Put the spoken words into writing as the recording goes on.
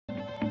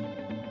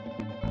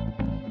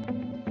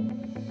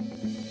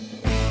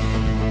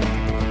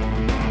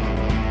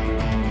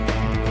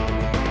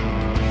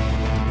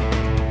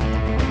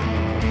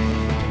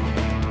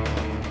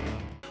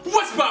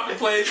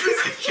played.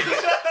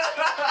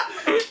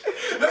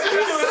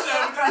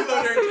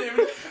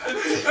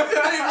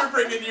 Today we're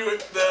bringing you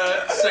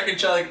the second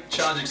challenge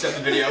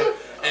accepted video,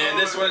 and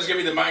this one is gonna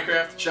be the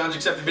MineCraft challenge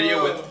accepted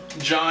video with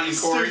John and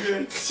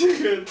Cory. Too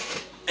good.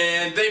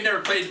 And they've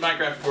never played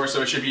Minecraft before,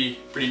 so it should be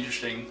pretty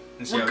interesting.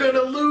 We're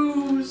gonna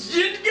lose.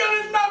 You're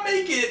gonna not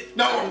make it.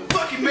 No, I'm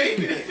fucking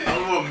making it.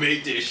 I'm gonna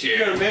make this shit.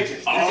 You're gonna make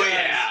it. Oh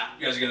yeah.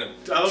 You guys are gonna.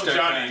 I love start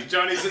Johnny. crying.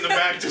 Johnny's in the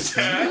back just.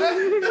 I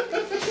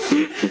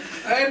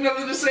had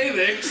nothing to say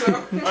there, so.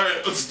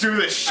 Alright, let's do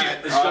this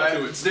shit. Alright,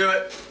 let's do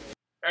it.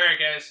 Alright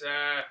guys,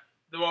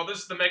 well this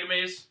is the Mega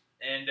Maze,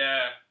 and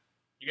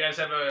you guys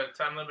have a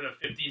time limit of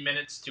 15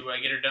 minutes to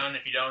get her done.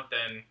 If you don't,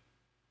 then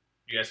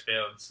you guys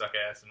failed, suck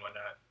ass and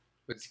whatnot.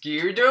 What ski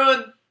you're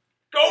doing?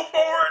 Go for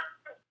it!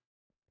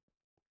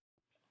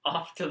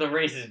 Off to the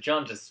races,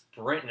 John just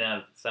sprinting out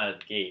of the side of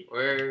the gate.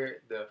 Where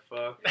the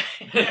fuck?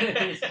 He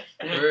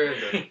Where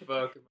the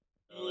fuck?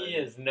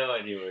 has no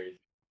idea where he's.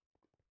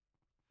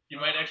 You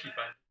might actually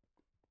find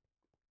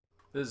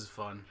This is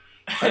fun.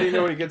 How do you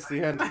know when he gets to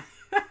the end?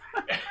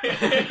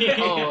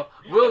 Oh,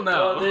 we'll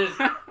know. Oh, there's.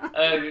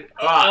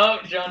 Oh,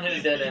 John hit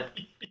a dead end.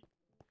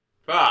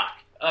 Fuck.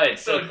 Alright,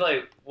 so So-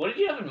 Clay, what did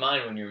you have in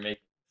mind when you were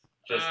making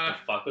this? Just to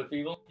fuck with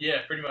people?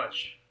 Yeah, pretty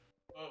much.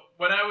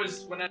 Well,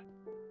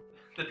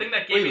 the thing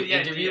that gave Wait, me you're the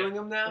interviewing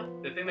idea, him now?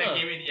 the thing that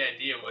gave me the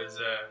idea was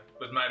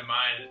my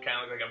mind. It kind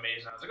of looked like a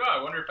maze, and I was like, oh,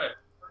 I wonder if I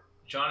put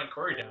John and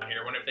Cory down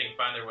here. I wonder if they can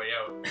find their way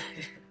out.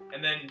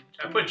 And then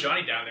I put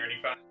Johnny down there, and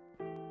he found.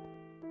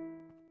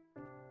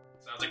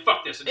 So I was like,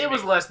 fuck this. It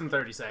was less than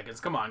 30 seconds.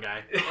 Come on,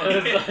 guy.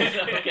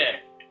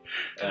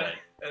 Okay.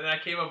 And I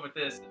came up with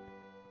this.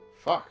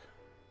 Fuck.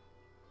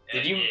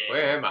 Did you- Yeah.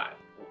 Where am I?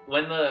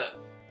 When the.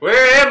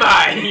 Where am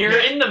I? You're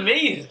in the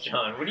maze,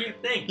 John. What do you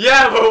think?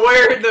 Yeah, but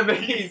where in the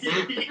maze?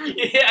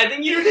 Yeah, I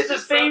think you did the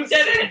same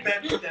dead end.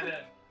 Dead end.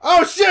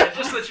 Oh shit!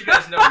 Just to let you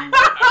guys know, we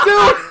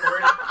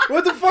were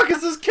What the fuck is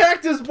this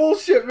cactus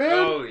bullshit, man?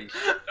 Holy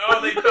shit. Oh,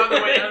 they found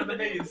their way out of the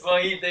maze.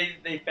 Well,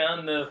 they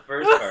found the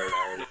first part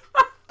already.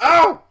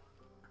 Ow!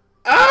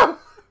 Ow!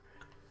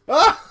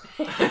 Ah!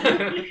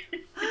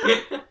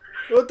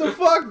 What the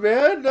fuck,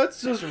 man?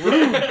 That's just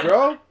rude,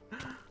 bro.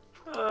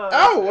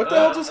 Ow! What the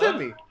hell just hit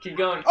me? Keep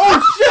going.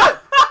 Oh shit!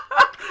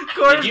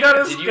 Cory's got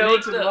a did you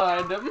make skeleton the-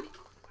 behind him.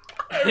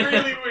 I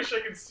really wish I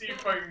could see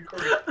fucking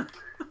Cory.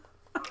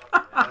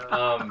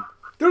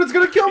 Dude, it's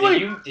gonna kill me!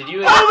 Did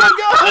you? Oh my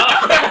god!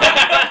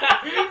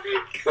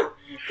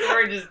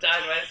 Cory just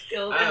died by a I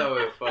skeleton. don't know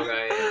where the fuck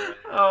I am.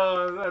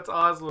 Oh, that's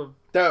awesome.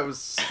 That was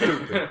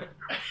stupid.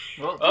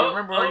 Well, do you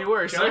remember where you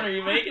were, John, sir? are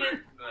you making it?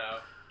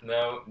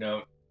 No.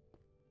 No.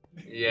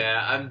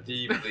 Yeah, I'm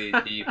deeply,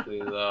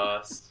 deeply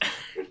lost.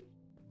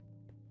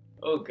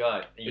 Oh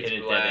god, you It's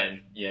hit a black. dead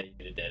end. Yeah, you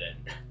hit a dead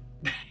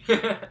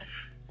end.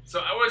 So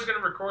I was gonna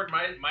record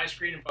my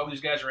screen and follow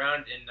these guys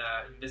around in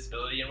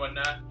invisibility and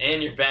whatnot,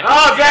 And you're back.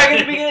 Oh, back in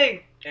the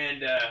beginning!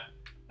 and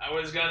I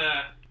was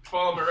gonna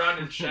follow them around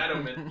and shadow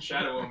them and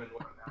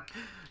whatnot.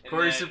 And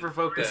Cory's then super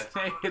focused.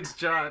 Hey, it's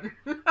John.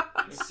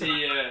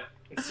 see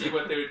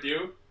what they would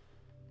do,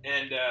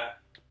 and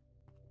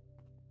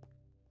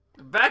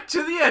Back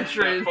to the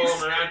entrance. follow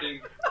them around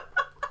and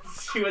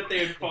see what they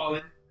would fall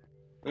in.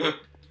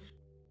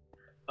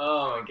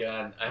 Oh my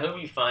god, I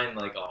hope you find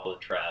like all the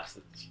traps.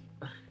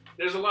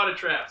 There's a lot of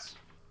traps.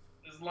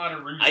 There's a lot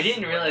of roots. I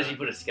didn't realize you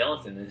put a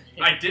skeleton in it.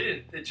 I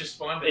didn't. It just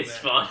spawned in It's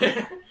there. fun.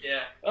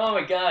 Yeah. Oh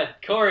my god,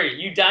 Cory,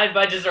 you died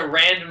by just a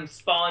random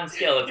spawn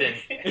skeleton.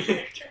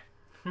 It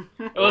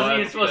wasn't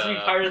even supposed to be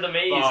part of the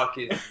maze. Fuck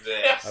is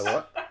this?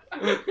 what?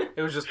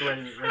 It was just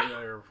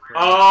regular.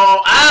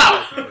 Oh,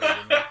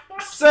 ow!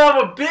 Son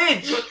of a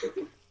bitch!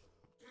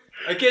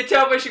 I can't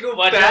tell if I should go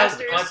Watch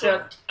faster. out, watch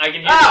out. I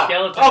can hear Ow! the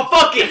skeleton. Oh,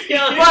 fuck it!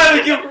 Skeleton. Why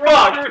would you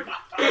fuck?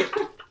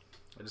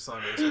 I just saw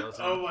another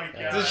skeleton. Oh my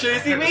god. Is it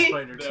chasing I had a me?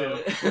 spider too.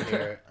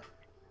 Alright.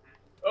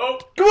 Oh.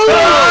 Come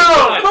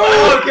on!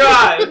 Oh,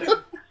 god!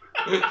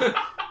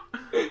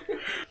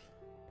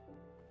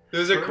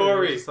 There's a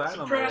Cory.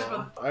 Surprise,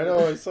 motherfucker. I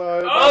know, I saw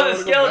it. Oh, the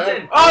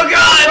skeleton! Oh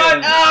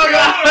god! Oh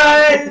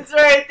god! It's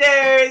right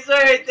there! It's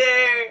right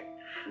there!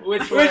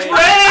 Which Which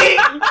way?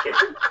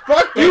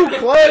 Fuck you,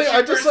 Clay!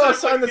 I just saw a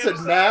sign that said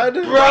mad.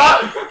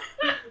 Bruh!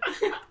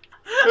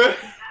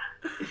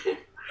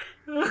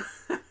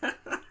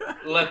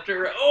 Left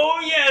or right? Oh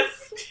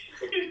yes!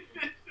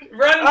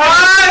 Run!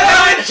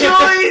 Ah, no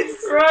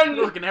choice! Run!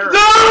 Looking arrow.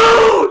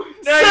 No!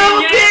 No, Son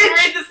of you a didn't bitch!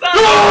 read the sign!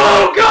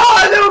 Oh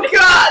god! Oh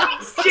god!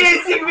 It's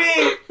chasing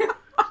me!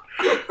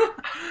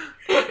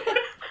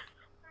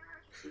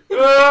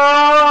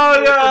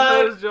 Oh god!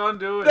 What is John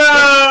doing? No! I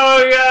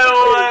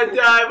don't want to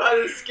die by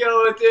the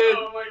skeleton!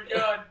 Oh my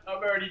god. I'm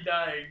already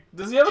dying.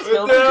 Does he have a What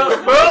skeleton?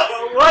 the,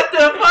 oh, what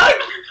the fuck?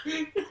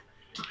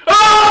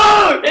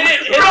 Oh! Hit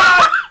it, hit it.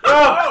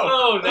 Oh!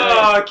 Oh, nice.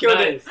 Oh, I killed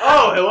nice. it.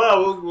 Oh,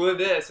 well, with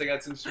this, I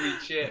got some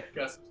sweet shit.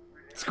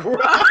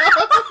 Squirrel.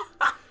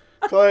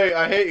 Clay,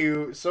 I hate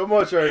you so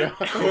much right now.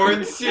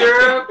 Corn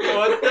syrup?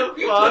 What the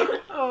fuck?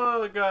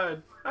 Oh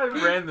god. I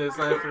ran this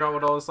and I forgot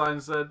what all the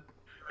signs said.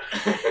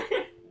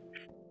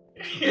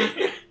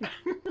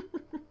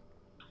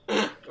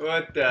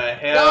 What the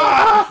hell?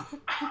 Ah!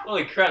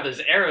 Holy crap, there's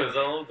arrows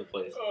all over the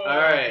place. Oh,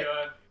 Alright.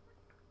 God.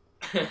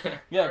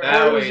 Yeah, That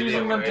Cory way was using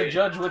didn't them to wait.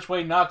 judge which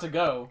way not to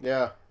go.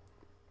 Yeah.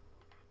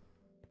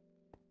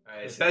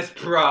 Alright, so that's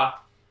bra.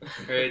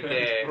 Right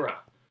there. Bruh.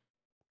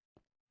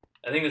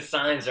 I think the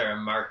signs are a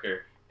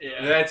marker.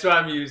 Yeah. That's what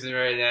I'm using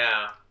right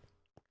now.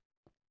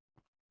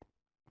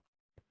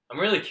 I'm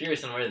really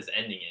curious on where this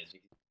ending is.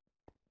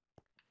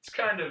 It's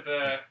kind of,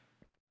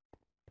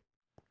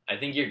 I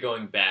think you're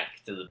going back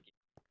to the...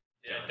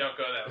 yeah, don't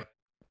go that way.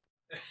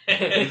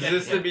 Is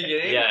this the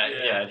beginning? Yeah,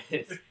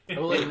 it is. I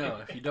will let you know,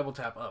 if you double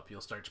tap up,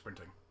 you'll start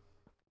sprinting.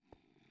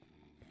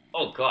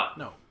 Oh, God.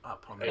 No,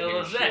 up on What the the hell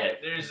was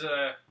that? There's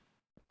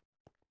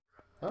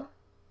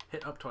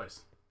Hit up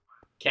twice.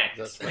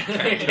 Cactus.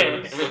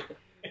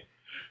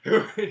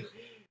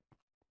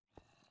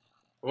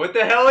 What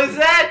the hell is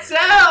that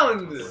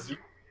sound?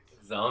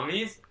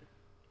 Zombies?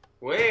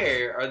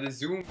 Where are the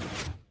zoom?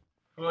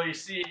 well, you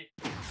see,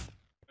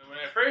 when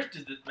I first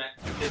did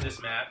this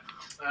map,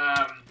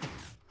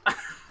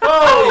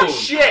 Holy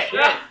shit!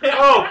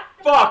 Oh,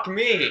 fuck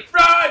me!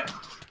 run!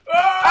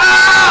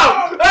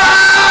 Oh!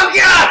 Oh,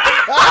 God!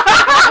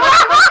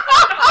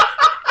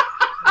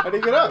 How do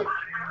you get up?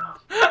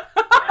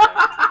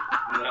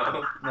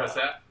 No. What's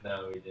that?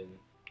 No, we didn't.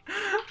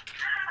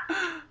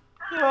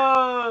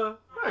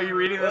 Are you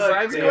reading the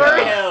signs, What Cory?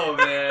 the hell,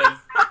 man?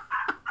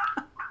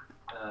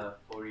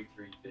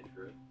 43 Fish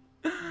Road.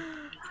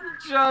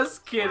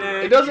 Just kidding.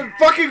 It doesn't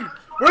fucking.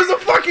 Where's the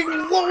fucking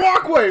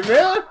walkway,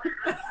 man?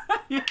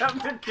 You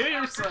have to kill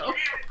yourself.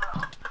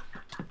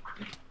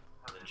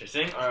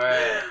 Interesting.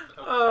 Alright.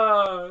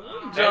 John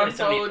Apparently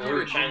somebody told you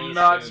ordered to Chinese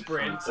not food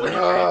sprint. from 43,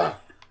 Ugh.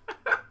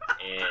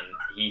 and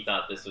he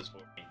thought this was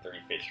 43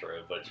 Fish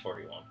Road, but it's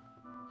 41.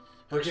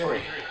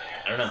 Okay.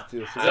 I don't know.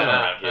 Dude, Somewhere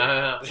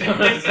around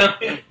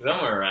here.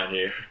 Somewhere around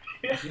here.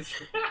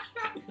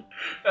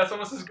 That's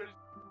almost as good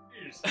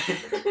as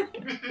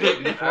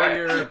yours. Before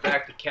you're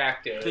back to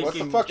cactus. Think- What the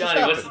Thinking, fuck just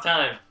Johnny, what's the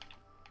happened? time?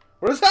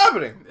 What is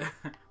happening?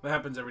 that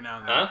happens every now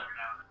and then.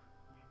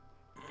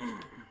 Huh?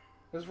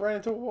 Just ran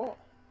into a wall.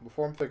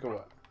 Before I'm thinking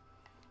what?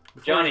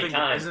 Before Johnny, you think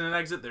time. there isn't an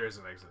exit, there is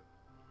an exit.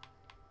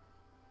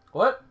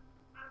 What?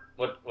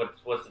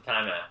 What's the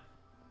time at?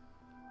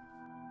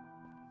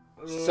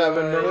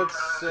 7 minutes.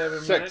 7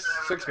 Six. minutes.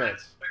 6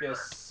 minutes.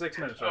 Yes, 6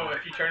 minutes. Oh, Right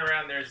if you turn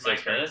around, there's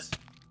 6 minutes?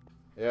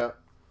 Yeah.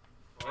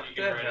 What You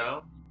the can run it.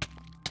 hell?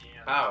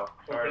 Yeah. How?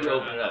 You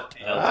open it up.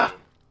 Ah.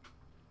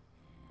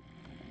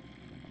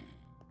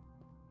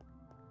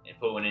 And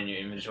put one in your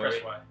Just inventory.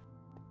 press Y.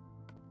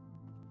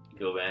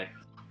 Go back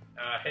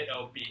Hit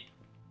LB.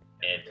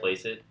 and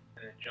place it.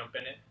 And then jump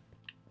in it.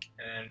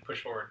 And then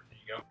push forward. There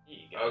you go. There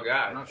you go. Oh,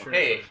 God. I'm not sure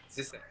Hey, if is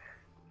this... It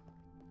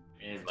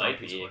It's all might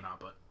peaceful be. or not,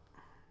 but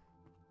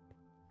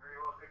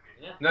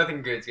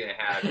Nothing good's gonna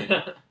happen.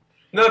 Why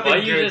Nothing are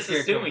you good's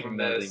just gonna come assuming from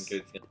nothing this.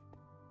 good's gonna...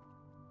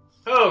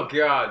 Oh,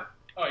 God.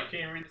 Oh, you can't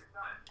even read this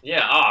sign.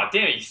 Yeah, oh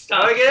damn it, you How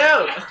stopped. do I get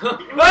out? Oh,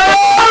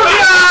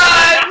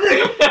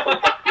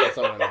 God! That's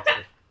all I meant to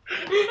do.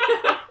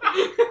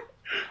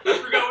 I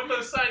forgot what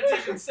those signs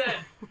even said.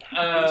 you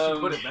should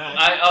put it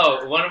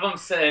back. One of them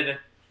said,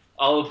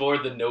 "All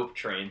aboard the Nope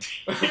train."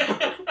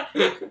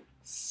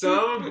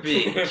 Some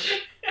bitch.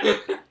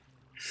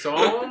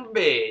 Some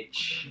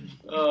bitch.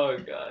 Oh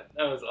god,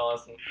 that was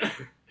awesome.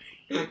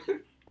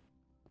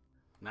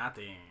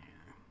 Nothing.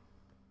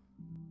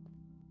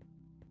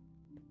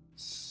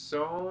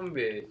 Some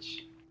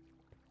bitch.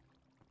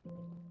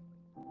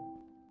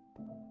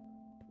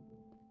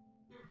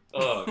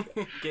 Oh,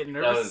 god. Getting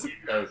that nervous.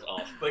 was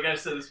awesome. Like I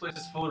said, this place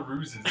is full of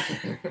ruses.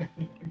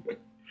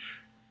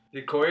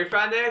 Did Cory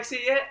find the exit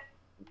yet?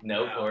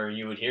 Nope, No. or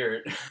you would hear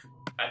it.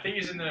 I think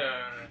he's in the.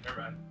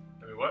 Never mind.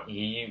 I mean, what?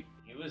 He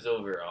was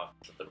over off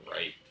to the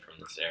right from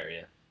this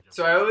area.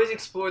 So I always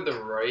explored the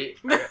right.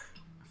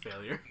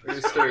 Failure. I'm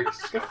gonna start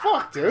The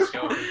fuck, dude?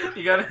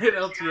 You gotta hit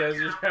LT as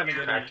you're trying to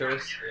get in.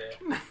 cactus.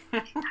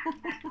 Yeah.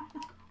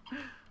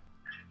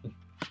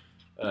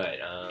 Alright,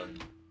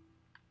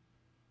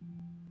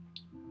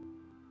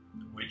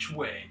 Which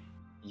way?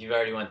 you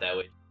already went that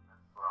way.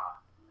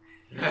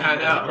 I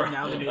know.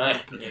 Now the new guy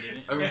can get in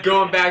it. I'm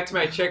going back to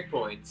my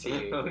checkpoints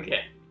here.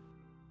 Okay.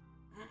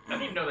 I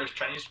didn't even know there's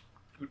Chinese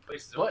food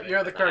places. What? over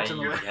Your there. other cart's in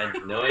the You way. had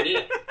no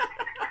idea.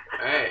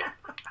 Alright.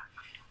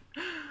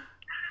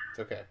 It's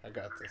okay. I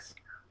got this.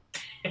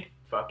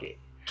 Fuck it.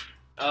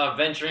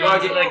 Venturing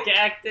Drug into it. the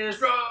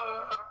cactus.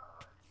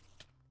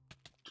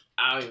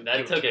 I don't even That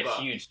give took a fuck.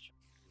 huge.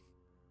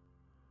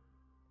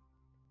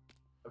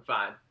 I'm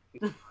fine.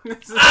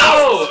 This is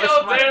Ow! such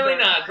Oh, my apparently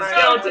bad. not. The Right,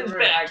 skeleton's right,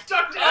 right.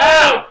 back. Ow!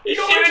 Ow! He's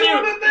Go shooting into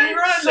you! the thing!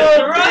 Run!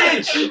 Son of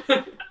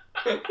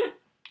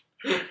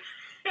Run!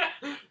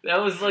 That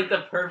was like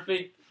the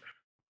perfect,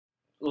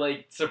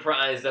 like,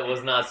 surprise that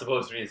was not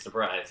supposed to be a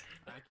surprise.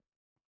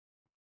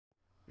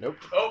 Nope.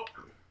 Oh!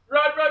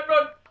 Run! Run!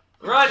 Run!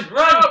 Run!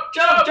 Run!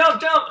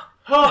 Jump!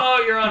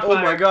 Oh, you're on fire. Oh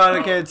my god,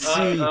 I can't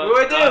see.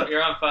 What do I do?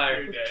 You're on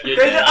fire. You're dead. You're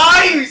Guys, dead.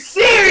 are you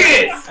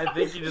serious? I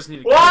think you just need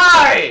to.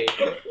 Why?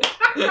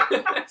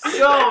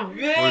 Some What was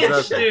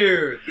bitch, that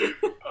dude.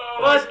 Oh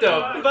What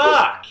the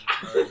fuck?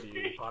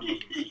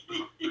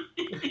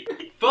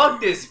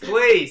 Fuck this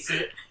place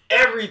and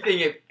everything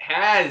it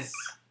has.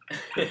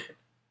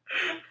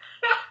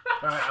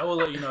 Alright, I will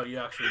let you know you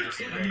actually just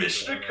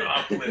Mission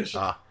accomplished.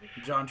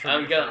 John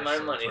I've got my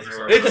money's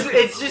worth.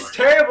 It's just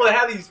terrible to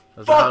have these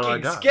That's how I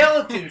fucking got.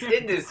 skeletons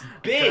in this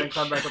Try and bitch.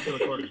 climb back up to the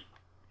corner.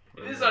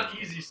 It is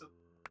uneasy. So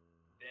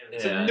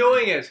It's Yeah.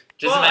 annoying as fuck.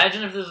 Just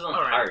imagine if this was on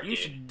Alright, hard, you dude.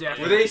 should Are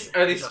definitely. they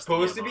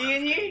supposed to be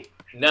in here?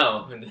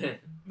 No.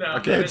 no, I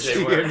can't it's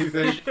see were.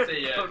 anything. a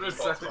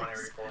default spawn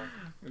every floor.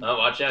 Oh,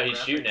 watch out, he's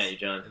shooting at you,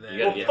 John. And then- You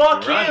gotta Well, get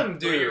fuck run. him, Go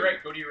to your dude.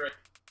 right. Go to your right.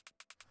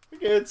 I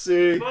can't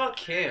see. Fuck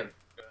him.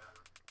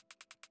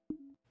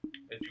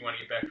 If you want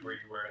to get back to where you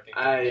were, I think.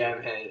 I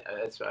am headed.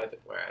 That's where I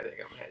think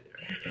I'm headed.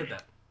 Right. Hit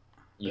that.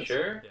 You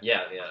sure?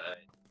 Yeah.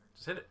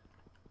 Just hit it.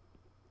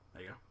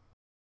 There you go.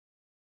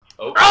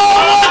 Oh.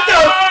 Oh, what the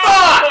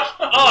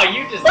fuck? Oh,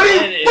 you just Are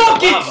landed you in the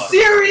fucking lava.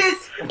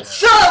 serious?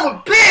 Son of a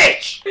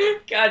bitch!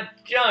 God,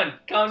 John,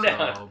 calm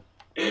down.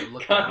 So,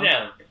 look Calm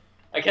down.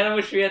 I kind of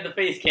wish we had the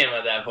face cam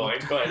at that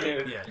point, but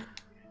it was... Yeah.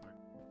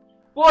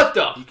 What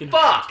the You can-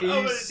 fuck? Are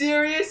Oh, you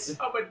serious?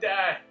 I'm gonna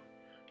die.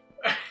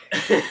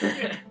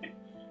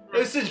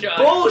 This is John,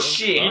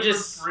 bullshit. You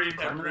just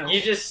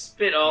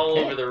spit all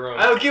over the room.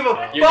 I don't give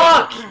a You're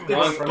fuck. wrong,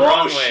 That's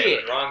wrong way.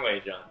 bullshit. Wrong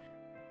way, John.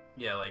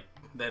 Yeah, like,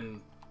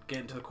 then get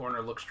into the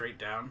corner, look straight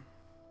down.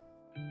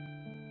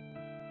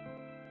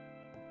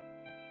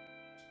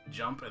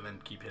 Jump, and then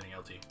keep hitting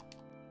LT.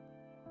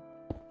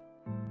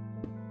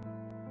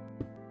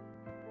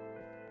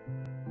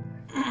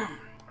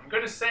 I'm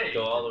gonna say.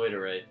 Go all the way to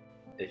right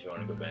if you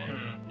want to go back,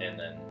 Hmm. and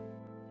then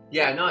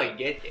Yeah, no, I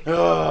get it. you're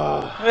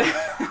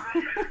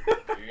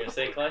gonna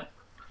say, Clay?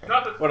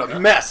 Nothing. What a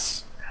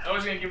mess. I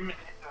was gonna give him.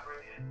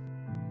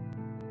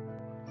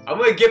 I'm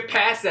gonna get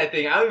past that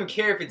thing. I don't even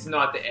care if it's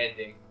not the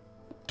ending.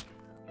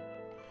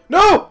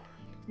 No!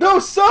 No,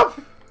 stop!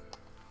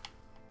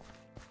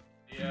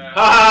 Yeah.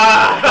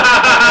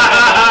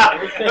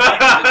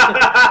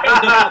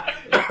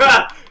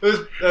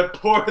 those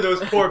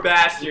poor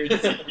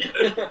bastards.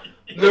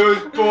 Those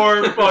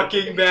poor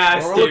fucking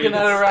bastards. We're looking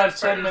at around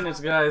 10 minutes,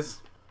 guys.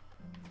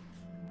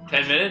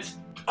 10 minutes?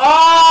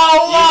 Oh, You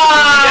gotta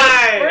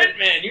why? sprint,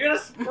 man. You gotta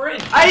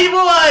sprint. I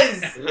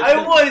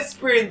was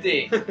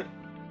sprinting.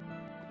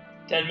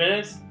 10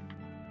 minutes?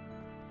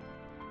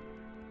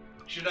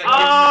 Should I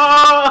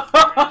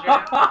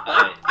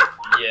Oh!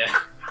 Yeah.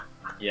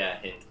 Yeah,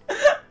 hit.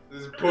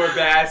 Those poor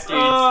bastards.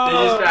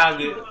 They just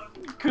found it.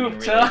 Coop,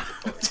 Really?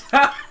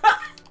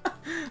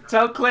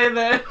 tell Clay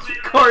that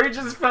Cory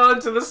just fell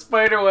into the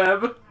spider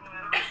web.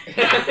 I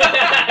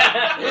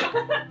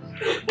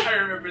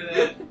remember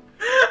that.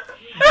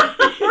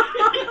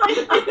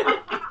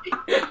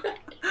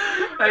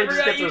 Now you just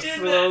forgot get you to did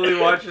slowly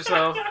that. watch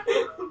yourself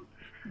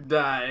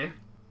die.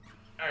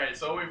 Alright,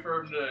 so I'll wait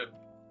for him to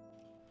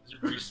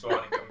just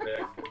respawn and come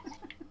back.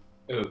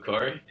 Ooh,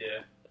 Cory?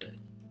 Yeah.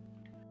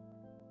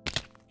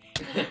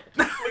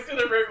 Look to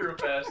the right real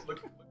fast.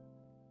 Look.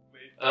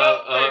 Wait.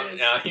 Oh, there it is.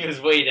 no, he was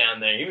way down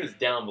there. He was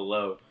down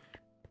below.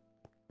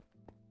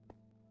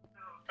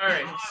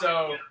 Alright,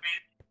 so.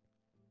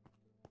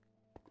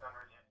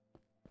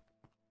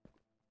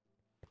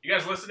 You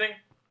guys listening?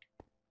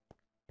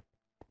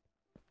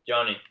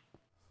 Johnny,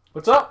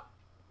 What's up?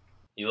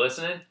 you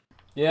listening?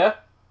 Yeah?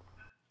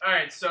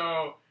 Alright,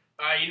 so.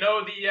 You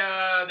know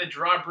the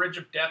drawbridge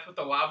of death with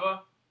the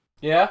lava?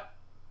 Yeah?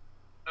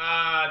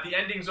 The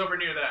ending's over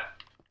near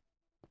that.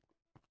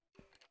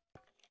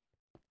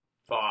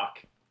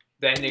 Fuck.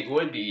 The ending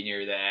would be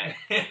near that.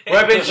 What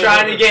I've been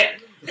trying to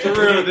get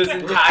through this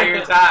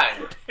entire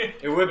time.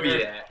 It would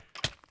be that.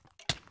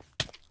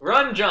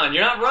 Run, John.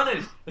 You're not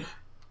running.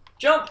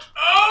 Jump.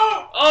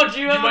 Oh! Oh,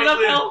 do you have might enough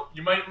live. health?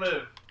 You might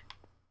live.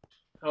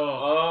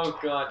 Oh,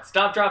 God.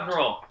 Stop, drop, and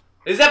roll.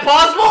 Is that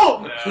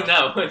possible?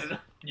 No. No, it's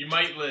not. You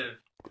might live.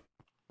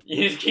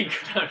 You just keep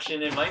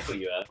crouching and Michael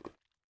you up.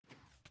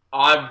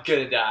 I'm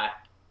gonna die.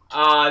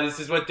 This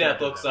is what death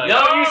looks like.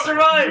 No, you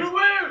survived! You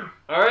live!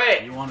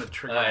 Alright. You want to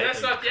trigger Alright. That's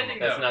thing not the to come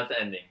ending, up That's though. not the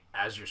ending.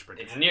 as you're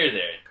sprinting. It's near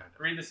there. Kind of.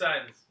 Read the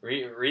signs.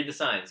 Read the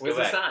signs. Where's Go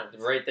the back. signs?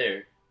 Right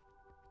there.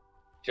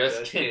 Just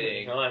Just kidding.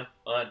 kidding. Hold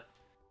on.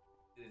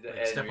 This is the Like,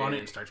 end, step on it really.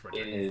 and start It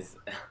sprinting. is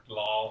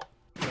Lol.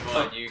 Come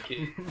on, you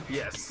kid.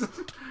 Yes.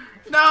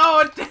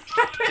 No!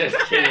 just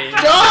kidding.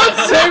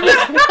 God save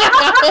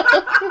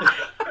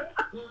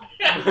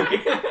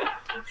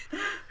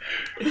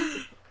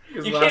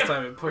Because You last can't-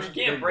 time it pushed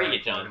you can't Big break back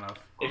it, John. long enough.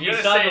 If I'm you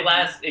gonna saw say-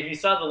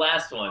 the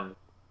last one,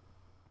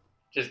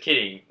 just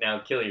kidding. Now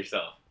kill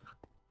yourself.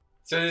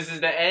 So this is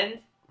the end?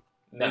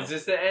 No, Is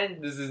this the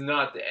end? This is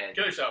not the end.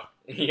 Kill yourself.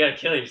 you gotta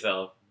kill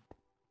yourself.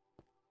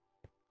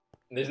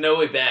 There's no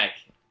way back.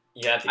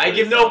 You have to. I kill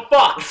give yourself. no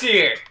fucks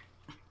here!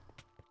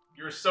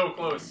 You were so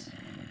close.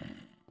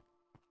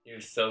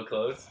 You're so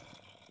close.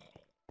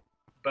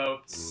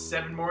 About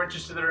 7 more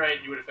inches to the right,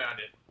 and you would have found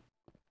it.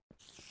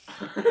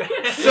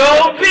 So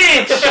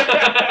bitch!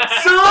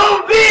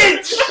 So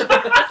bitch!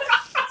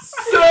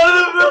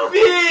 Son of a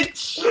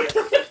bitch!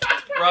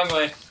 Wrong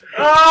way.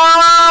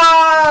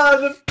 Ah,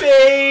 the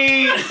pain!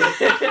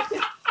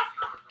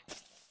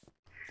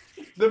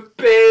 The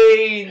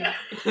pain.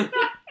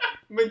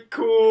 But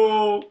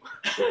cool.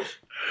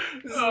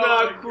 It's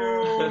not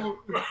cool.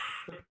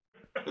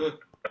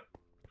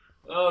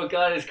 Oh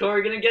god, is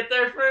Cory gonna get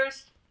there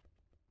first?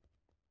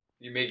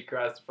 You made it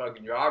across the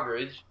fucking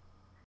drawbridge.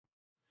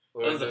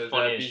 That was the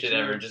funniest shit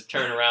ever. Just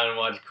turn around and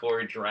watch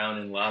Cory drown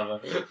in lava.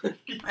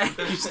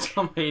 You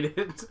still made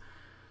it.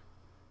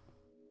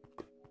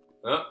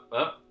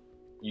 Oh.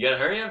 You gotta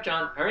hurry up,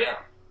 John. Hurry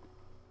up.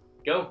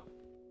 Go.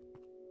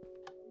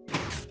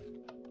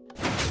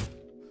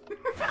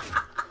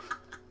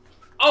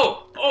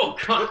 Oh,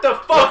 God. What the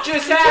fuck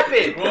just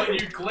happened? Well,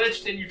 you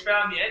glitched and you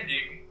found the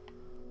ending.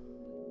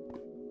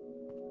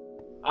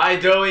 I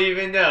don't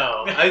even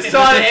know. I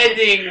saw the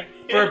ending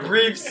for a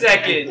brief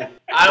second.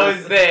 I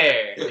was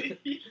there.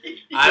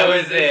 I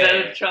was Is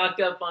there. that chalked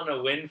up on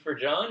a win for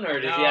John, or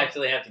does he No.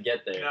 actually have to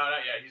get there? No, not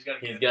yet. He's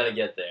He's gotta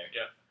get there.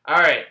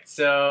 Alright,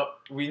 so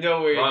we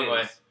know where Wrong it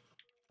way. is.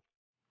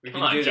 We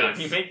Come can on, do John.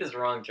 this. You make this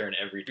wrong turn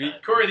every time.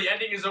 Cory, the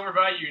ending is over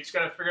by you. You just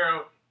gotta figure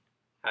out.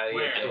 How to get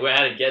Where? there. We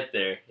had to get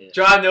there. Yeah.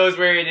 John knows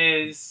where it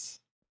is.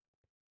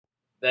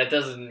 That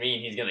doesn't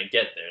mean he's gonna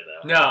get there,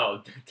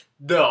 though.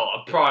 No,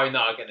 I'm probably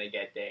not gonna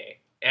get there.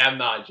 And I'm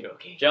not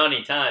joking.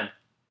 Johnny, time.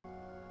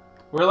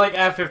 We're like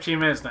at 15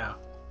 minutes now.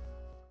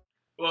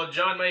 Well,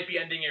 John might be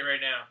ending it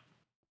right now.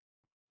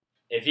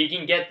 If he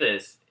can get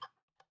this.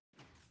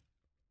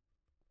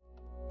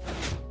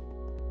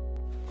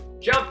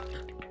 Jump!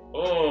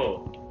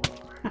 Oh.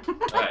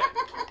 Alright.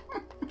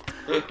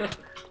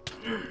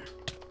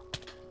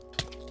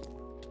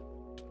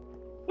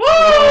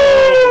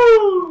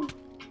 Woo!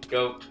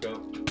 Go.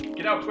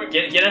 Get out quick.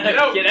 Get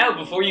out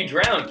before you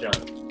drown, John.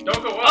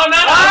 Don't go up. Oh, no!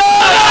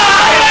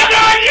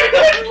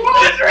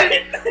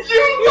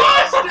 You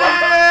lost it!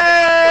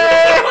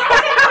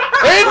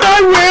 And I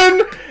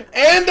win!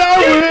 And I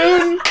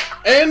win!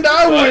 And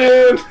I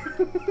win!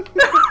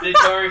 Did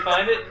Cory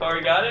find it?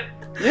 Cory got it?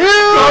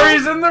 Yeah!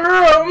 Cory's in the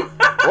room.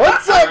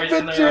 What's up, Cory's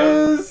in the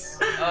bitches?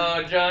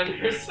 Oh, John,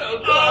 you're so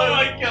close. Oh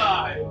my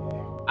god.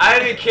 I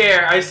didn't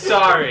care. I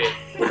saw it.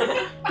 Woo!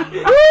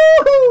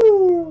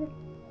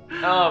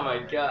 Oh my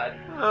god.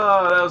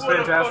 Oh, that was What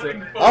a fantastic.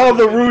 fucking All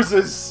the fun.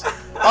 ruses.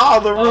 All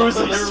the Oh,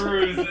 ruses. the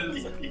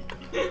ruses.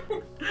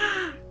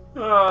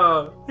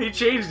 Oh, he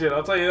changed it.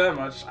 I'll tell you that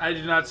much. I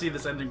did not see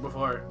this ending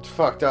before. It's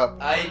fucked up.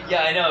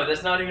 I know.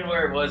 That's not even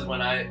where it was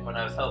when I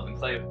was helping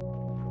Clay.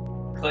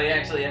 Clay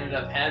actually ended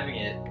up having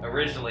it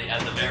originally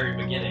at the very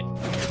beginning.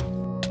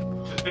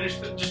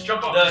 Just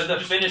jump off. The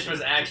finish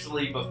was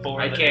actually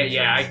before. I the can't.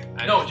 Yeah,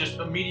 entrance. No, just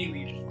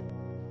immediately.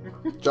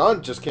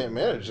 John just can't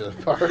manage that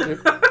part.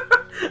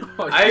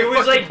 I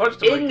was like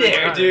punched him in like there,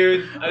 3 times.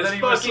 dude. I And was then he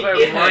must fucking have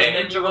in run And there.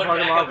 then into you the went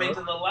fucking back up lava.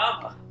 into the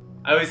lava.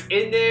 I was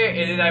in there,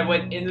 and then I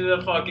went into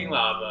the fucking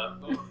lava.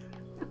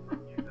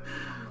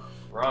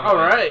 Wrong. All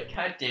way. right.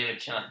 God damn it,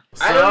 John.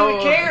 I don't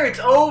even care. It's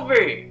over.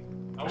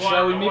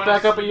 Shall we meet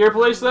back up at your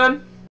place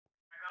then?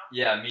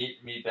 Yeah,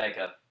 meet back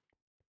up.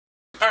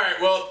 Alright,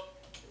 well,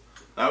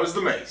 That was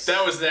the maze.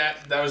 that was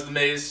the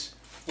maze.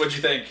 What'd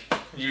you think?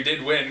 You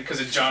did win because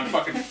John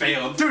fucking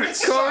failed. Dude,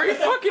 it's Cory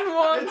fucking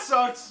won. It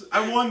sucks.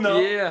 I won though.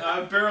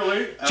 Yeah.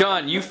 Barely.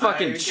 John, you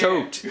fucking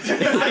choked.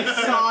 I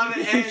saw the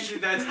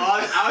end. That's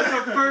all. I was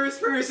the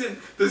first person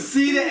to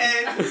see the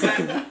end.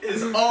 That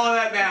is all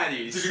that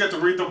matters. Did you get to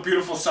read the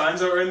beautiful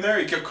signs that were in there?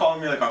 He kept calling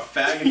me like a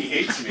fag and he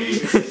hates me.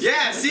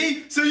 Yeah.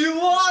 See. So you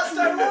lost.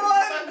 I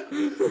won.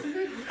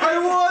 I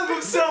won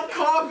with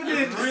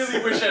self-confidence. I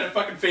really wish I had a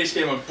fucking face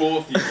game on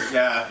both of you.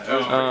 Yeah. That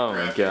was pretty Oh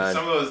my crappy. God.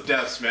 Some of those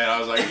deaths, man. I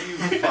was like, you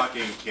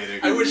fucking kidding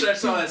me. I wish I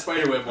saw that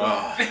spiderweb one.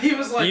 Oh. He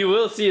was like, You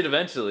will see it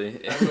eventually.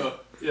 I will.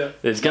 Yeah.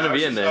 It's gonna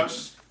be in there.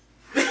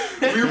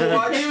 We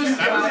watched.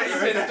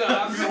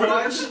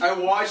 I I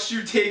watched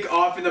you take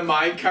off in the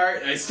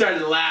minecart, and I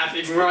started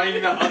laughing,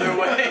 running the other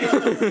way.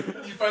 Did you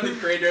find the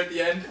crater at the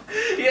end?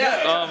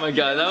 Yeah. Oh my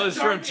god, that was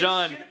from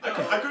John.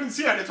 I couldn't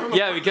see it. I had to turn the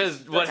Yeah,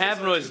 because what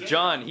happened was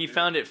John, he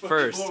found it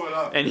first, blew it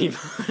up. and he.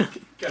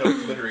 Got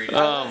obliterated.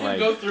 Oh I my didn't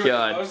go through it.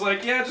 I God. was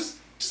like, yeah, just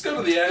go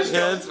to the end.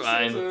 Yeah, that's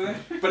fine.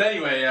 But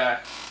anyway,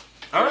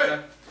 All right.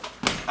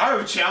 I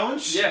have a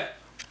challenge. Yeah.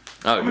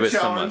 Oh, I'm a with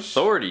some challenge.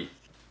 authority.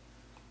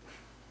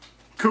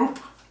 Coop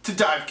to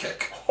dive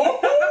kick.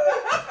 What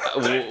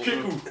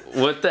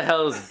the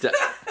hell is that?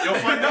 You'll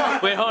find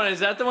out. Wait, hold on. Is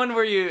that the one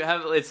where you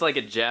have? It's like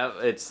a jab.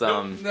 It's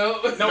No. No.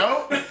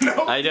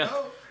 I don't.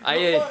 No.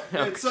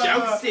 It's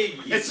Jousting.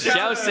 It's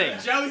jousting.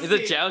 Jousting. Is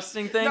it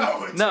jousting thing?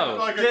 No, it's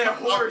like a Get a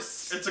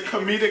horse. It's a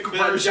comedic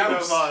Yeah, version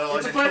joust. of like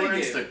It's a a fighting Killer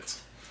game. Instinct.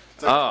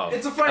 Oh.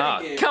 It's a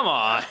fighting game. Come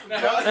on.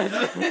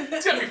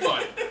 It's gonna be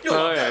fun. You'll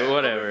love Okay, that.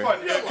 whatever. Fun,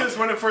 yeah, because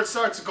when it first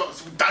starts, it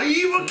goes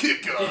dive a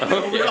kicker.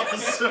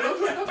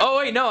 Oh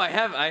wait, no, I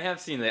have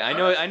seen that. I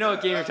know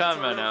what game you're talking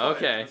about now.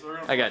 Okay,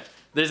 I got.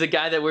 There's a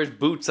guy that wears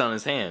boots on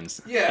his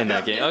hands in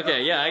that game.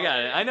 Okay, yeah, I got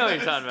it. I know what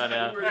you're talking about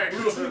now. All right.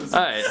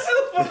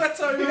 That's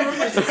how you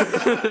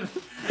remember.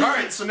 All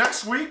right, so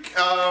next week,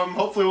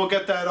 hopefully we'll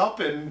get that up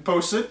and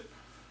post it.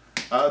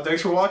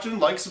 Thanks for watching.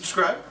 Like,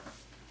 subscribe.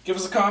 Give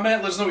us a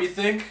comment. Let us know what you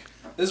think.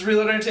 This is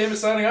Reload Entertainment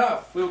signing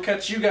off. We will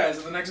catch you guys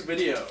in the next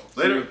video.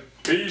 Later.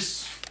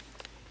 Peace.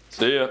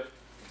 See ya.